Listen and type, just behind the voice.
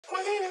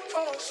Waiting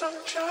for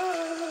sunshine.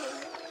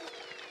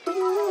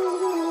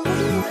 Ooh,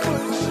 waiting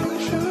for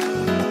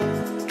sunshine.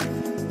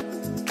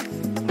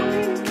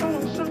 Waiting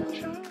for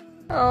sunshine.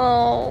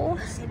 Oh,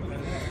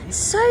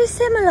 so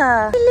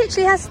similar. He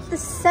literally has the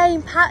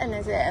same pattern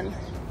as him.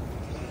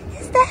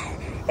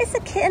 It's the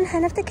kitten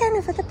hen of the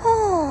kennel for the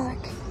park.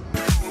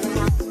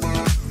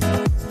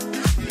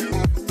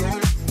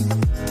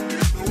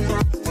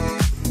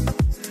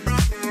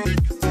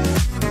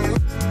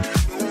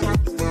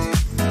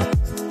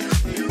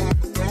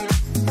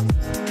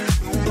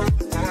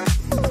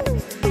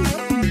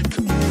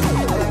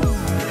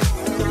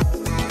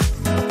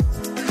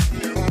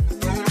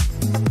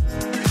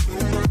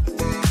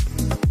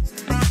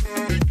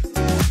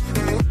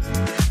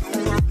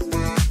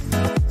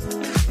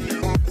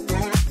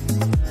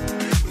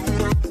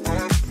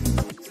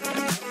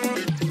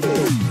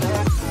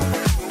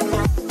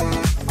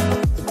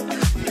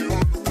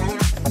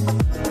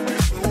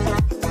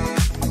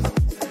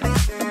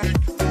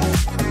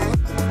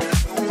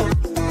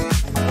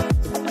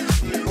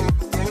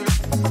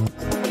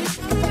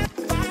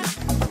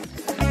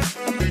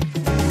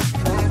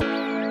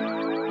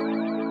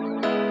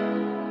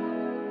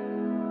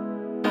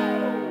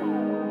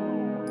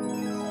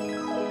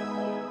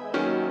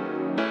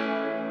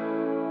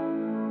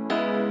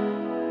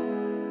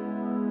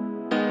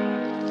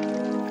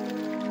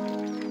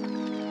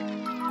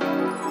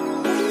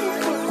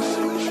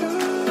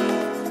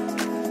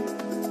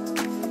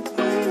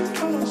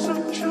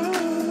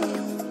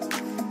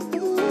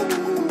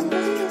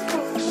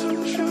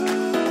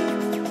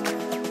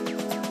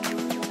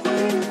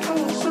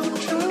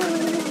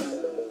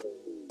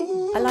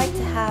 I like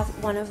to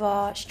have one of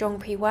our strong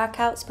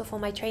pre-workouts before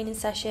my training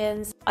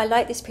sessions. I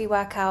like this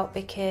pre-workout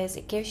because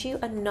it gives you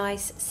a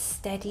nice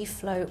steady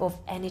flow of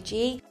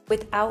energy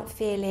without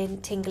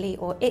feeling tingly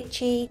or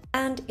itchy,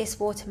 and it's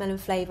watermelon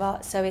flavour,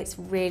 so it's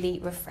really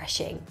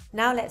refreshing.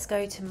 Now let's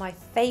go to my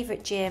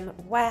favourite gym,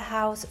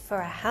 Warehouse, for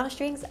a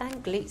hamstrings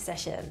and glute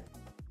session.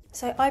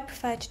 So I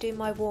prefer to do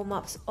my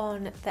warm-ups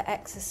on the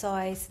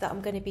exercise that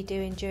I'm going to be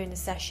doing during the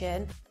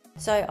session.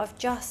 So I've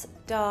just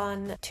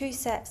done 2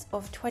 sets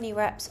of 20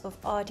 reps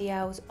of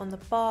RDLs on the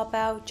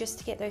barbell just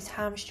to get those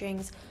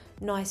hamstrings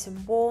nice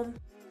and warm.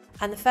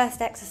 And the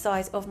first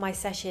exercise of my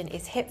session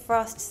is hip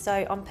thrust,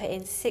 so I'm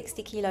putting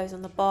 60 kilos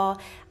on the bar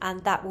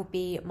and that will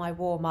be my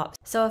warm-up.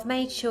 So I've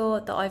made sure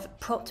that I've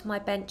propped my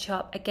bench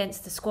up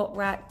against the squat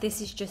rack.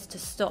 This is just to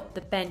stop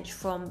the bench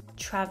from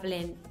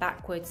traveling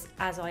backwards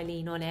as I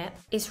lean on it.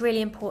 It's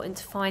really important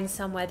to find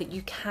somewhere that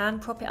you can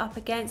prop it up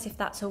against, if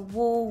that's a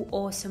wall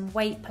or some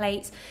weight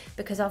plates,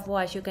 because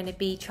otherwise you're going to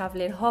be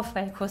traveling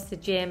halfway across the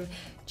gym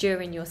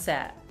during your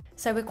set.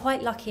 So we're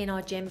quite lucky in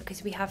our gym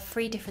because we have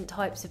 3 different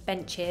types of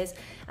benches,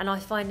 and I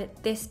find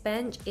that this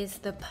bench is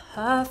the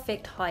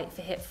perfect height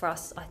for hip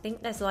thrusts. I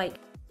think there's like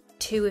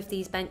 2 of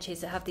these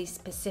benches that have these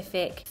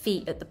specific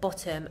feet at the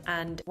bottom,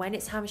 and when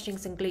it's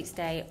hamstrings and glutes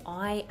day,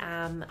 I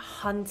am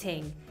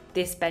hunting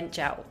this bench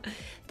out.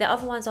 The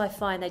other ones I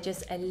find they're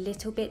just a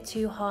little bit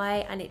too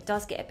high, and it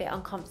does get a bit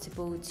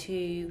uncomfortable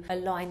to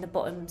align the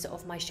bottoms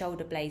of my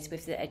shoulder blades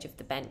with the edge of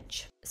the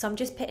bench. So I'm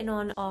just putting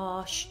on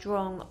our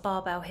strong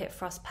barbell hip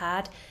thrust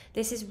pad.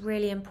 This is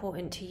really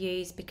important to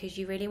use because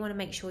you really want to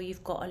make sure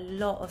you've got a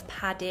lot of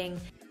padding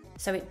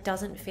so it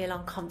doesn't feel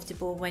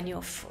uncomfortable when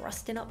you're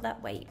thrusting up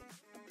that weight.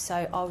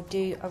 So I'll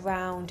do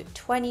around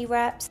 20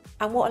 reps,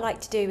 and what I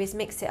like to do is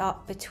mix it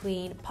up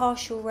between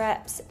partial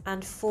reps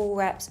and full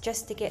reps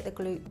just to get the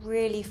glute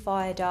really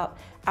fired up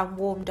and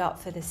warmed up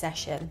for the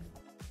session.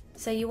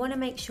 So you want to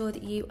make sure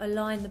that you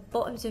align the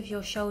bottoms of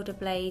your shoulder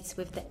blades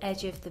with the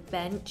edge of the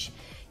bench.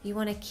 You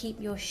want to keep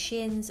your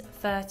shins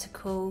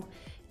vertical.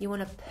 You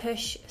want to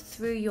push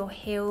through your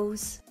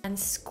heels and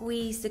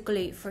squeeze the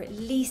glute for at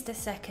least a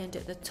second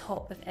at the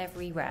top of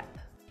every rep.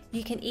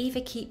 You can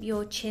either keep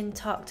your chin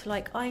tucked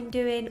like I'm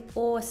doing,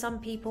 or some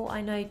people I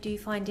know do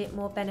find it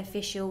more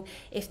beneficial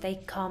if they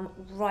come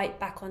right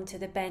back onto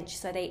the bench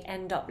so they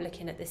end up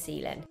looking at the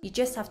ceiling. You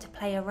just have to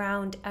play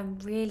around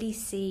and really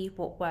see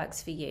what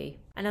works for you.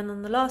 And then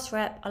on the last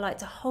rep, I like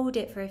to hold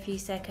it for a few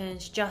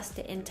seconds just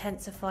to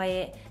intensify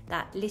it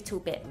that little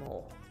bit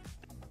more.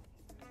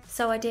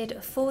 So I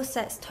did 4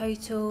 sets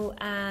total,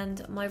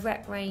 and my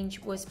rep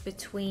range was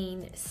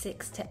between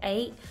 6 to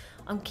 8.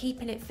 I'm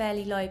keeping it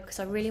fairly low because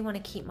I really want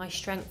to keep my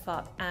strength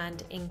up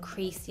and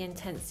increase the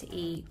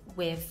intensity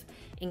with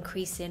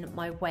increasing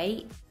my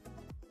weight.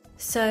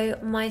 So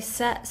my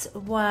sets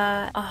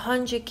were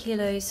 100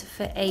 kilos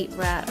for 8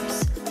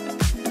 reps.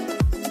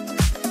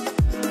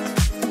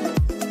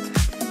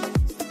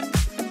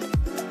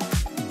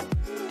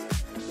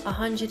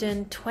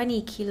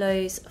 $120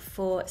 kilos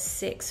for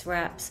 6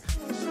 reps.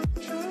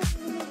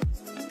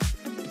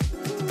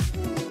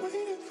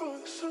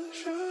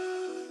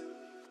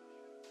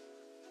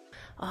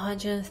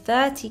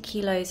 130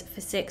 kilos for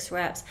 6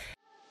 reps.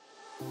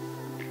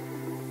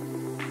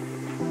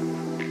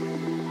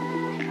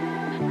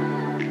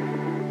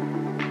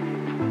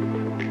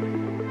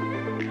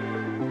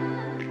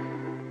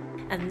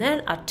 And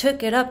then I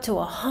took it up to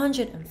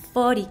 150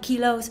 40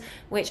 kilos,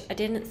 which I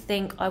didn't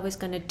think I was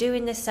going to do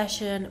in this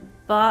session,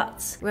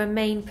 but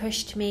Romain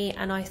pushed me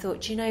and I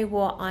thought, you know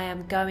what, I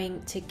am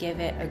going to give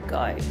it a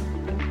go.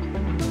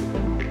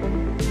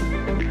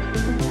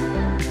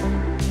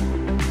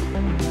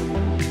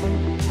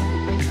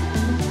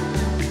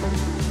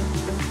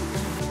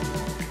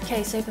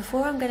 Okay, so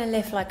before I'm going to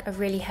lift like a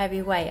really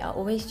heavy weight, I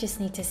always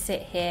just need to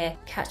sit here,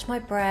 catch my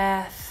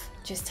breath,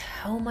 just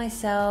tell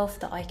myself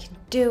that I can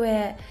do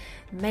it,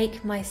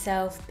 make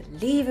myself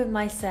believe in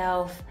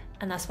myself,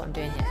 and that's what I'm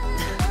doing here.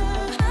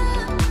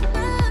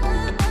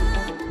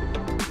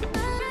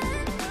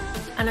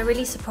 And I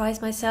really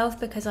surprised myself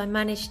because I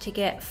managed to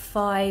get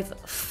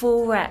 5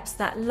 full reps.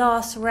 That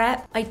last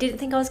rep, I didn't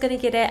think I was going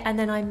to get it, and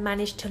then I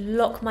managed to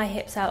lock my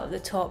hips out at the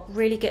top,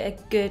 really get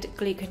a good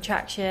glute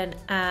contraction,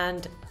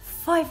 and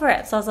 5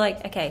 reps. I was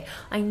like, okay,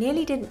 I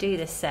nearly didn't do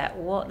this set,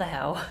 what the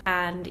hell?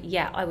 And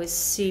yeah, I was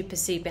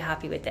super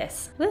happy with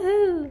this.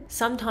 Woohoo!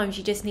 Sometimes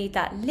you just need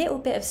that little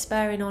bit of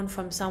spurring on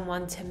from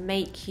someone to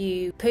make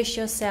you push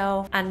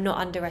yourself and not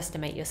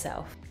underestimate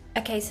yourself.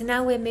 Okay, so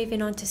now we're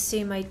moving on to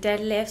sumo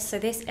deadlifts. So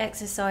this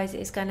exercise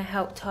is going to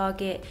help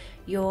target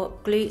your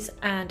glutes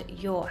and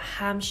your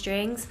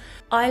hamstrings.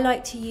 I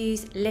like to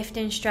use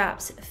lifting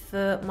straps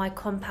for my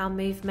compound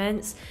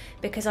movements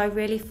because I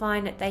really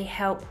find that they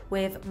help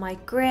with my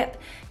grip.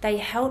 They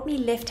help me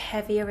lift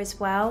heavier as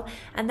well,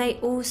 and they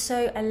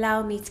also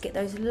allow me to get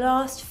those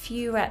last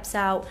few reps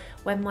out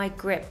when my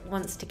grip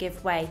wants to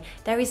give way.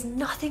 There is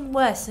nothing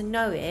worse than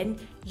knowing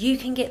you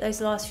can get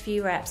those last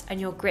few reps and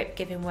your grip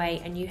giving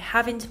way and you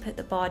having to put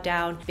the bar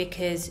down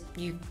because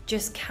you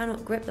just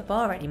cannot grip the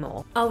bar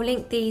anymore. I'll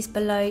link these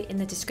below in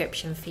the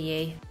description for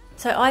you.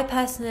 So I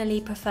personally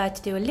prefer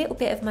to do a little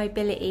bit of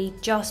mobility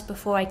just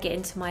before I get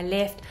into my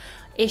lift.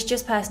 It's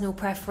just personal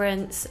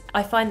preference.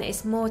 I find that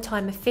it's more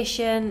time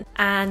efficient,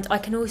 and I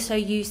can also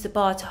use the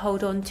bar to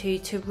hold on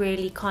to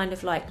really kind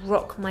of like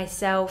rock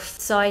myself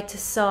side to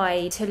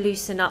side to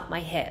loosen up my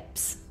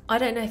hips. I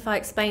don't know if I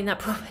explained that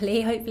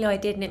properly, hopefully I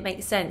did and it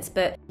makes sense,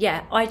 but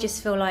yeah, I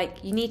just feel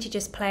like you need to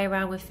just play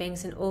around with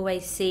things and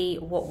always see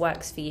what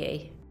works for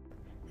you.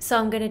 So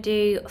I'm going to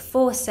do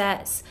 4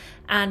 sets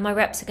and my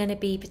reps are going to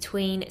be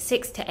between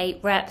 6 to 8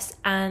 reps,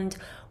 and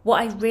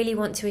what I really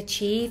want to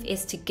achieve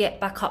is to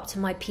get back up to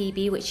my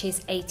PB, which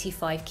is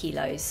 85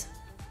 kilos,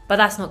 but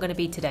that's not going to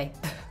be today.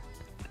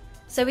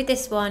 So with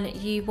this one,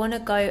 you want to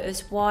go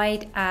as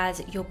wide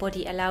as your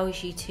body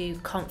allows you to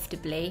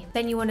comfortably.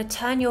 Then you want to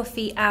turn your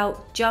feet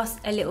out just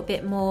a little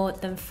bit more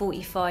than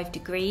 45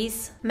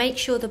 degrees. Make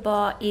sure the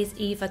bar is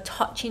either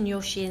touching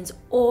your shins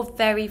or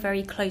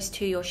very close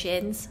to your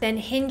shins. Then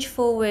hinge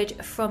forward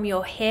from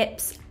your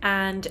hips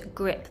and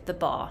grip the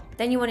bar.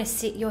 Then you want to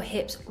sit your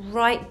hips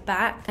right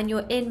back and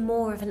you're in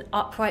more of an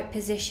upright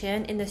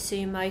position in the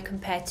sumo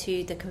compared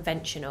to the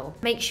conventional.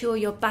 Make sure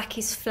your back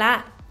is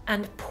flat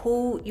and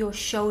pull your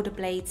shoulder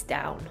blades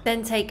down.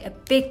 Then take a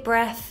big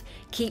breath,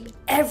 keep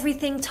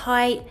everything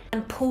tight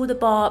and pull the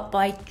bar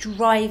by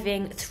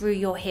driving through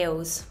your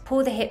heels.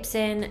 Pull the hips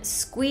in,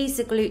 squeeze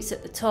the glutes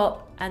at the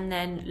top and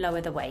then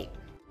lower the weight.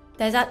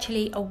 There's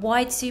actually a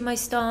wide sumo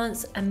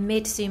stance, a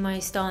mid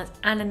sumo stance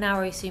and a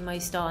narrow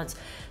sumo stance.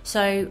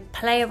 So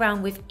play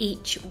around with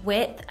each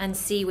width and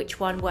see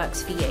which one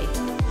works for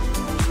you.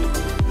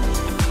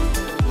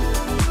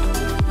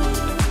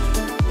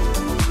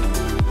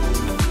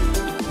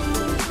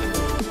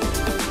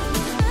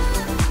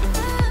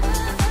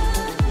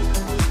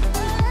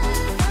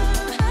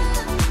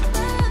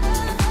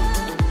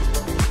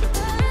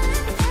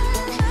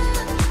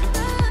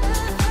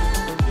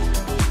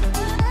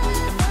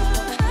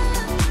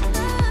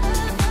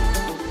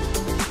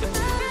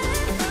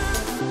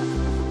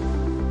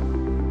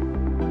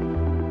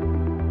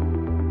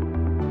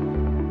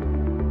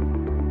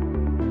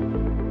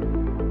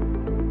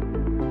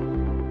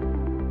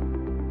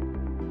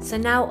 So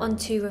now on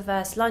to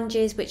reverse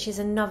lunges, which is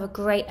another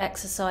great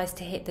exercise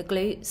to hit the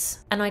glutes.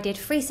 And I did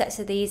 3 sets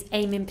of these,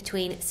 aiming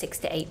between 6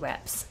 to 8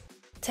 reps.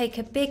 Take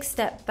a big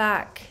step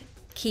back,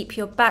 keep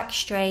your back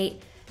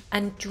straight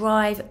and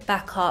drive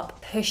back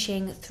up,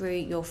 pushing through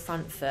your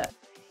front foot.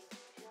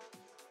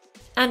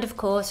 And of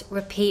course,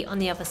 repeat on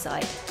the other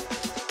side.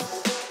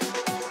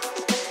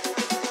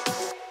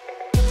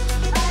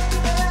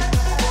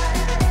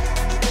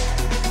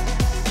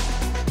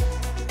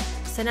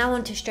 So now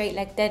on to straight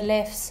leg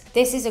deadlifts.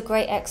 This is a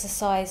great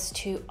exercise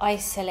to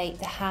isolate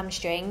the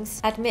hamstrings.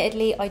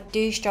 Admittedly, I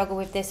do struggle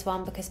with this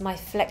one because my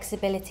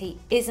flexibility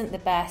isn't the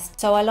best.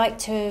 So I like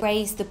to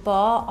raise the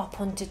bar up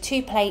onto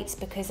 2 plates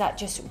because that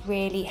just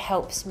really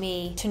helps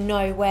me to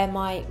know where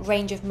my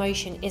range of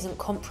motion isn't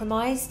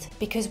compromised.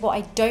 Because what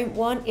I don't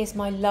want is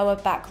my lower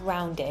back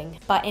rounding.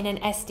 But in an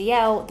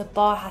SDL, the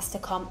bar has to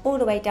come all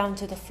the way down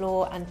to the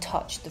floor and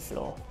touch the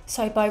floor.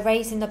 So by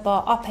raising the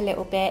bar up a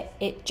little bit,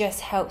 it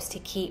just helps to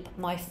keep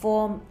my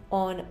form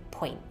on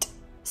point.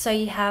 So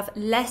you have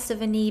less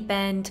of a knee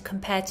bend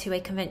compared to a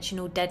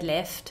conventional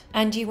deadlift,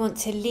 and you want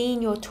to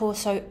lean your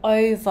torso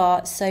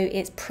over so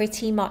it's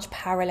pretty much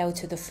parallel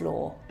to the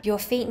floor. Your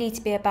feet need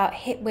to be about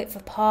hip width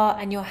apart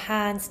and your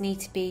hands need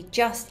to be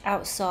just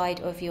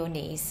outside of your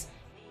knees.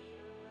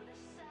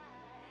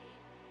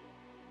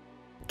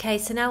 Okay,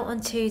 so now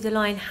onto the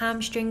lying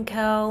hamstring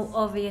curl.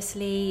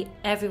 Obviously,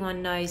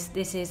 everyone knows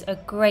this is a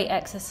great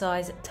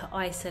exercise to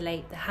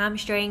isolate the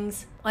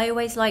hamstrings. I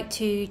always like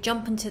to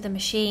jump into the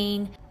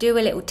machine, do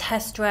a little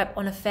test rep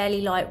on a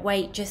fairly light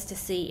weight just to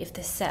see if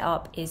the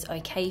setup is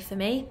okay for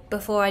me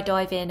before I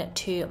dive in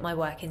to my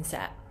working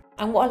set.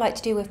 And what I like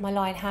to do with my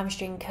lying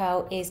hamstring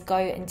curl is go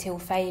until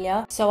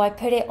failure. So I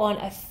put it on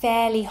a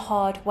fairly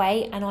hard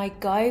weight and I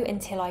go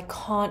until I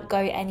can't go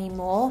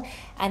anymore.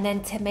 And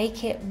then to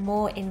make it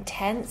more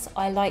intense,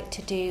 I like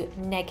to do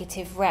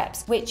negative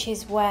reps, which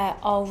is where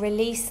I'll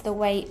release the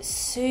weight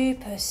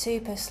super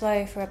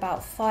slow for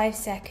about 5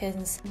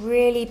 seconds,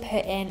 really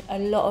put in a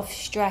lot of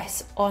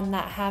stress on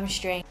that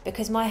hamstring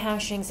because my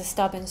hamstrings are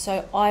stubborn,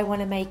 so I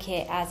want to make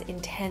it as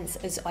intense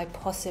as I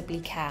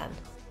possibly can.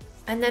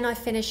 And then I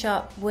finish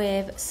up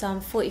with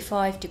some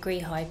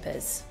 45-degree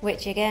hypers,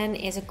 which again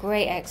is a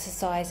great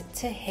exercise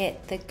to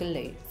hit the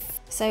glutes.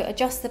 So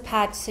adjust the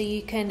pad so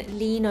you can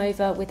lean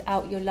over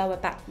without your lower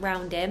back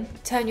rounding.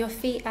 Turn your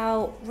feet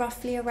out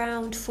roughly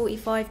around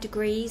 45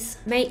 degrees.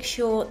 Make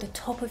sure the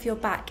top of your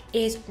back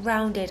is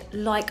rounded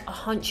like a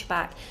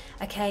hunchback.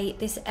 Okay,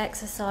 this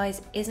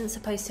exercise isn't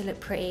supposed to look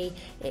pretty.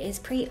 It is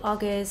pretty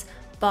uggers,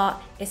 but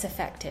it's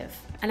effective.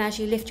 And as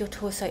you lift your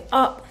torso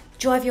up,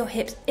 drive your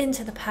hips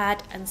into the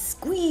pad and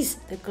squeeze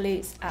the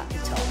glutes at the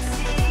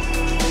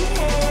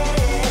top.